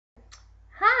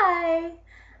Hi.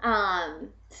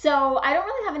 So I don't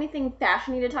really have anything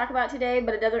fashiony to talk about today,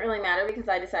 but it doesn't really matter because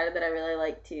I decided that I really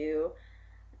like to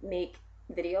make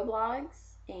video blogs,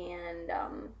 and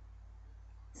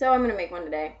so I'm gonna make one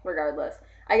today, regardless.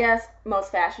 I guess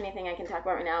most fashiony thing I can talk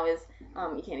about right now is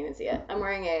you can't even see it. I'm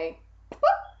wearing a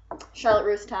Charlotte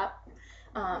Russe top.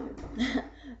 Um,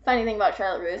 Funny thing about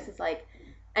Charlotte Russe is like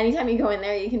anytime you go in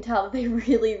there, you can tell that they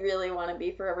really, really want to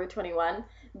be Forever 21,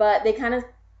 but they kind of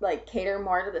like cater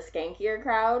more to the skankier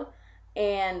crowd,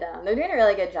 and they're doing a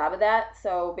really good job of that.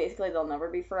 So basically, they'll never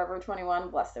be Forever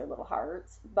 21, bless their little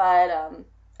hearts. But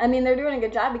I mean, they're doing a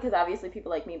good job because obviously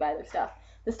people like me buy their stuff.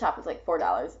 This top is like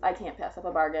 $4. I can't pass up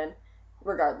a bargain,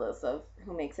 regardless of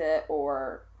who makes it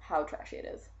or how trashy it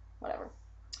is. Whatever.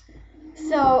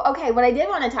 So, okay, what I did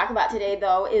want to talk about today,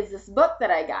 though, is this book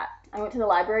that I got. I went to the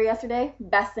library yesterday.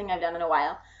 Best thing I've done in a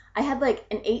while. I had like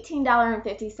an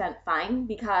 $18.50 fine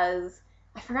because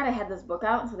I forgot I had this book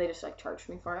out, so they just like charged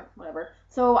me for it, whatever.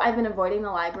 So I've been avoiding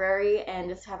the library and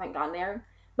just haven't gone there.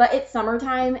 But it's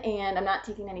summertime and I'm not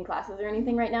taking any classes or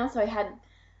anything right now, so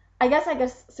I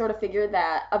guess sort of figured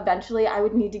that eventually I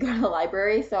would need to go to the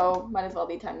library, so might as well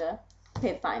be time to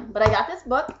pay the fine. But I got this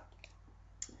book.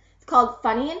 It's called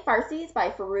Funny in Farsi. It's by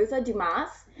Firoozeh Dumas.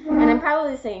 And I'm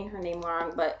probably saying her name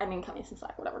wrong, but I mean, cut me some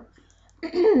slack, whatever.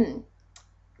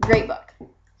 Great book.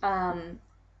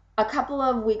 A couple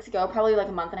of weeks ago, probably like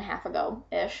a month and a half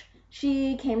ago-ish,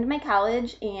 she came to my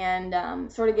college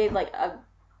and sort of gave like a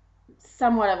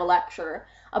somewhat of a lecture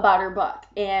about her book.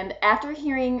 And after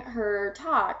hearing her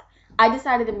talk, I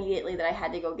decided immediately that I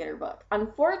had to go get her book.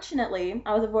 Unfortunately,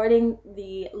 I was avoiding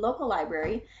the local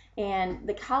library, and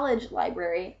the college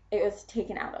library it was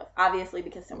taken out of, obviously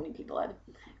because so many people had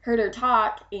heard her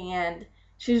talk, and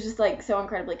she was just like so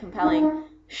incredibly compelling.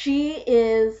 She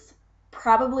is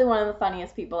probably one of the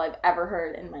funniest people I've ever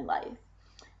heard in my life.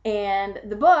 And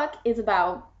the book is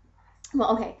about,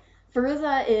 well, okay,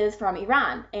 Firoozeh is from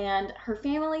Iran, and her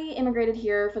family immigrated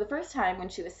here for the first time when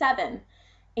she was 7.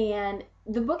 And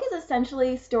the book is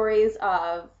essentially stories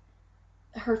of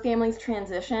her family's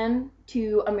transition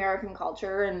to American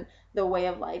culture and the way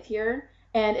of life here.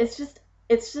 And it's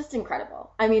just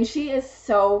incredible. I mean, she is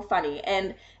so funny,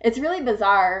 and it's really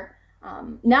bizarre.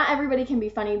 Not everybody can be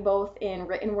funny both in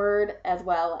written word as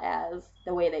well as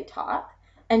the way they talk.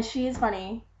 And she's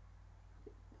funny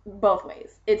both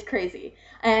ways. It's crazy.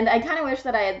 And I kind of wish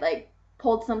that I had like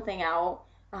pulled something out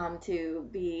to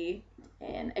be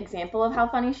an example of how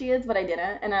funny she is, but I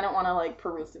didn't, and I don't want to like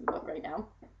peruse through the book right now.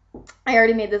 I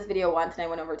already made this video once and I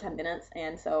went over 10 minutes,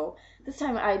 and so this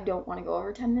time I don't want to go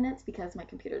over 10 minutes because my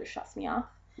computer just shuts me off,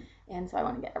 and so I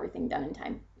want to get everything done in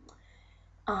time.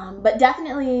 But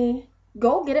definitely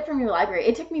go get it from your library.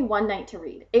 It took me one night to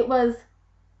read. It was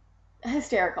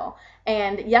hysterical.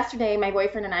 And yesterday my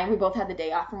boyfriend and I, we both had the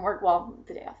day off from work. Well,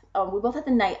 the day off. We both had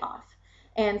the night off.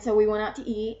 And so we went out to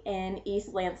eat in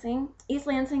East Lansing. East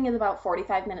Lansing is about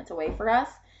 45 minutes away for us.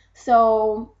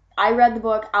 So I read the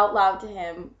book out loud to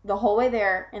him the whole way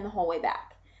there and the whole way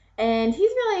back. And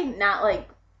he's really not like,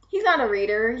 he's not a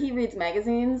reader. He reads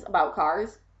magazines about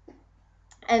cars.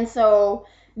 And so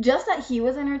just that he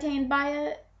was entertained by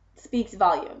it speaks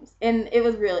volumes. And it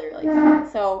was really, really fun.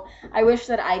 So I wish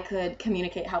that I could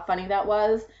communicate how funny that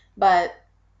was, but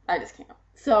I just can't.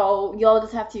 So you'll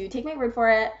just have to take my word for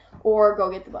it or go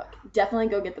get the book. Definitely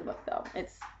go get the book, though.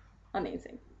 It's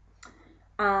amazing.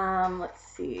 Let's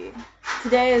see.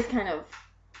 Today is kind of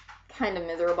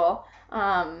miserable.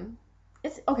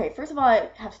 It's okay. First of all, I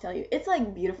have to tell you, it's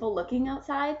like beautiful looking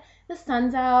outside. The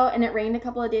sun's out, and it rained a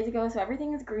couple of days ago, so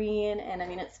everything is green. And I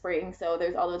mean, it's spring, so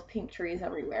there's all those pink trees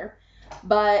everywhere.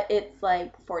 But it's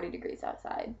like 40 degrees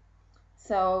outside.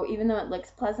 So even though it looks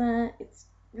pleasant, it's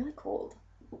really cold.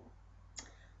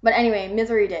 But anyway,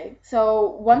 misery day.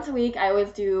 So once a week, I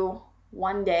always do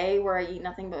one day where I eat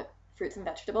nothing but fruits and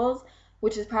vegetables,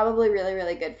 which is probably really,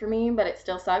 really good for me, but it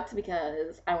still sucks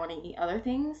because I want to eat other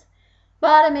things.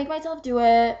 But I make myself do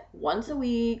it once a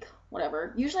week,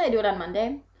 whatever. Usually I do it on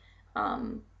Monday,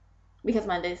 because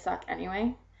Mondays suck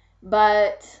anyway.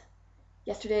 But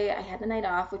yesterday I had the night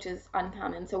off, which is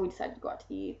uncommon, so we decided to go out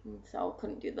to eat, so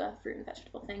couldn't do the fruit and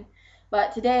vegetable thing.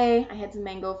 But today I had some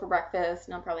mango for breakfast,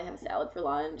 and I'll probably have a salad for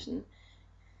lunch and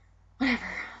whatever.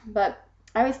 But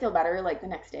I always feel better like the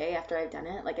next day after I've done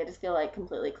it. Like I just feel like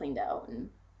completely cleaned out, and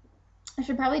I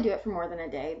should probably do it for more than a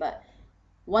day, but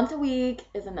once a week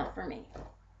is enough for me.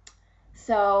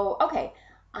 So, okay.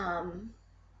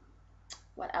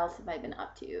 What else have I been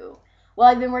up to? Well,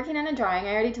 I've been working on a drawing.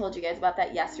 I already told you guys about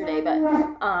that yesterday, but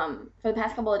for the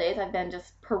past couple of days, I've been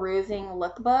just perusing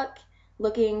Lookbook,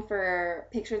 looking for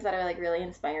pictures that are like really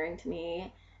inspiring to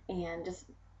me, and just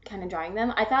kind of drawing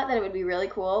them. I thought that it would be really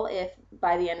cool if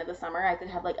by the end of the summer I could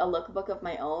have like a lookbook of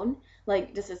my own,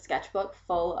 like just a sketchbook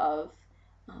full of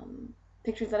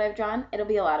pictures that I've drawn. It'll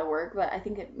be a lot of work, but I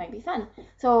think it might be fun.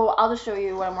 So I'll just show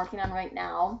you what I'm working on right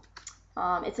now.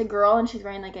 It's a girl, and she's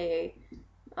wearing like a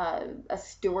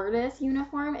stewardess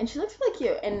uniform, and she looks really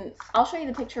cute. And I'll show you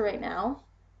the picture right now.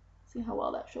 See how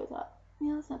well that shows up.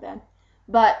 Yeah, that's not bad.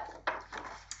 But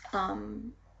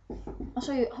I'll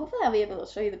show you. Hopefully, I'll be able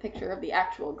to show you the picture of the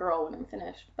actual girl when I'm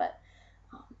finished. But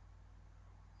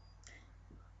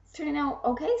it's turning out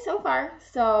okay so far.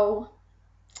 So,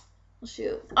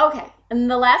 shoot. Okay, and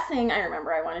the last thing I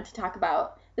remember I wanted to talk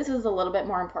about. This was a little bit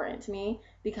more important to me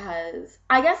because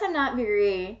I guess I'm not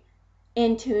very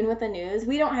in tune with the news.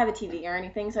 We don't have a TV or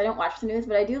anything, so I don't watch the news.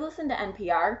 But I do listen to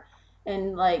NPR,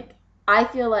 and like I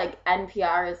feel like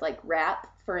NPR is like rap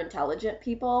for intelligent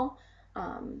people.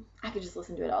 I could just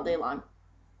listen to it all day long.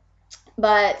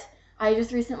 But I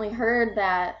just recently heard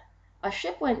that a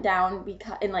ship went down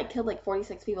and like killed like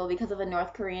 46 people because of a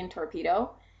North Korean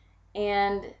torpedo.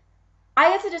 And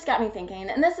I guess it just got me thinking,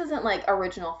 and this isn't like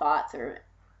original thoughts or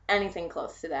anything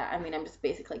close to that. I mean, I'm just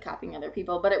basically copying other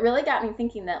people, but it really got me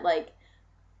thinking that like,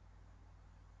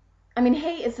 I mean,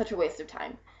 hate is such a waste of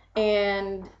time.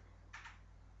 And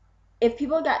if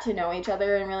people got to know each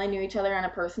other and really knew each other on a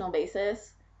personal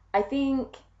basis, I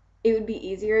think it would be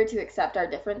easier to accept our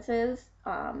differences.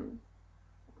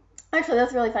 Actually,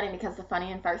 that's really funny because the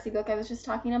Funny and Farsi book I was just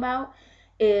talking about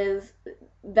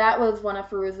that was one of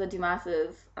Firoozeh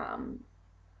Dumas's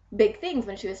big things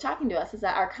when she was talking to us, is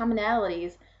that our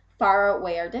commonalities far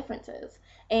outweigh our differences.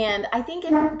 And I think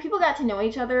if people got to know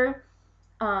each other,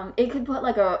 it could put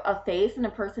like a face and a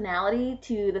personality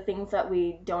to the things that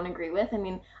we don't agree with. I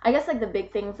mean, I guess like the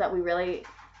big things that we really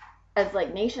as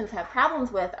like nations have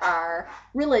problems with are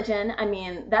religion. I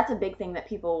mean, that's a big thing that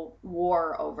people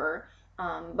war over.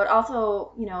 But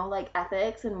also, you know, like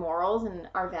ethics and morals and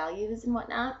our values and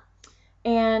whatnot.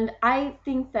 And I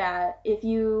think that if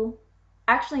you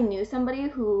actually knew somebody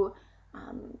who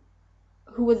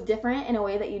was different in a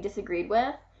way that you disagreed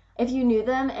with, if you knew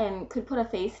them and could put a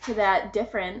face to that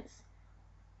difference,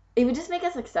 it would just make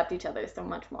us accept each other so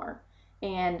much more.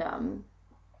 And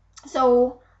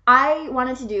so I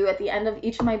wanted to do at the end of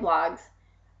each of my blogs,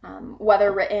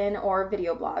 whether written or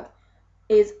video blog,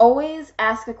 is always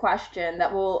ask a question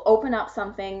that will open up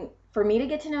something for me to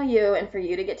get to know you and for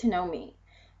you to get to know me.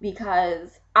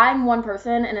 Because I'm one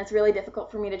person and it's really difficult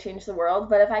for me to change the world,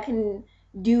 but if I can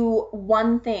do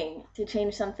one thing to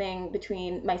change something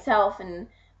between myself and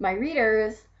my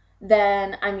readers,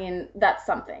 then, I mean, that's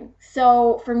something.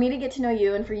 So for me to get to know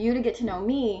you and for you to get to know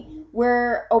me,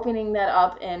 we're opening that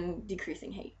up and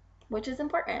decreasing hate, which is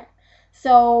important.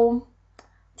 So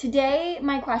today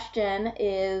my question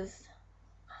is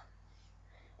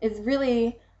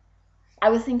really, I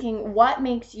was thinking, what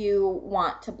makes you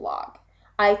want to blog?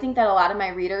 I think that a lot of my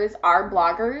readers are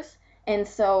bloggers, and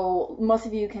so most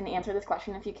of you can answer this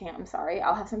question. If you can't, I'm sorry.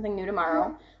 I'll have something new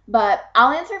tomorrow. But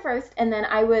I'll answer first, and then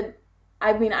I would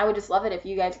just love it if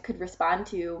you guys could respond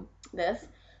to this.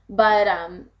 But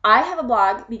I have a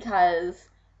blog because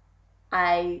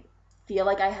I feel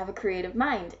like I have a creative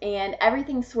mind, and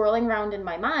everything swirling around in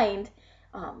my mind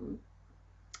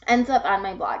ends up on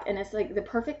my blog, and it's like the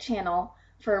perfect channel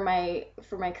for my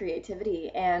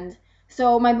creativity. And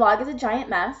so my blog is a giant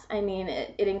mess. I mean,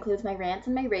 it includes my rants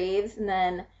and my raves, and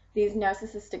then these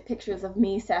narcissistic pictures of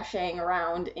me sashaying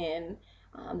around in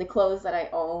the clothes that I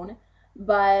own.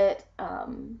 But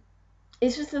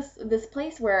it's just this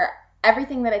place where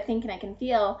everything that I think and I can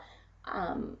feel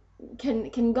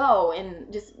can go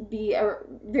and just be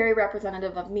very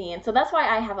representative of me. And so that's why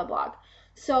I have a blog.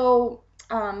 So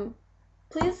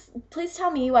please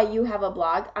tell me why you have a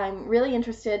blog. I'm really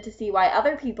interested to see why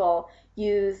other people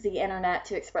use the internet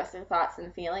to express their thoughts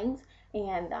and feelings.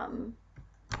 And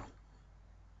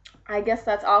I guess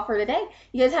that's all for today.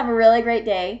 You guys have a really great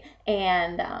day,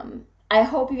 and I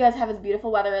hope you guys have as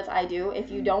beautiful weather as I do. If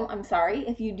you don't, I'm sorry.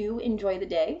 If you do, enjoy the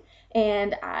day,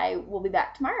 and I will be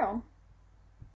back tomorrow.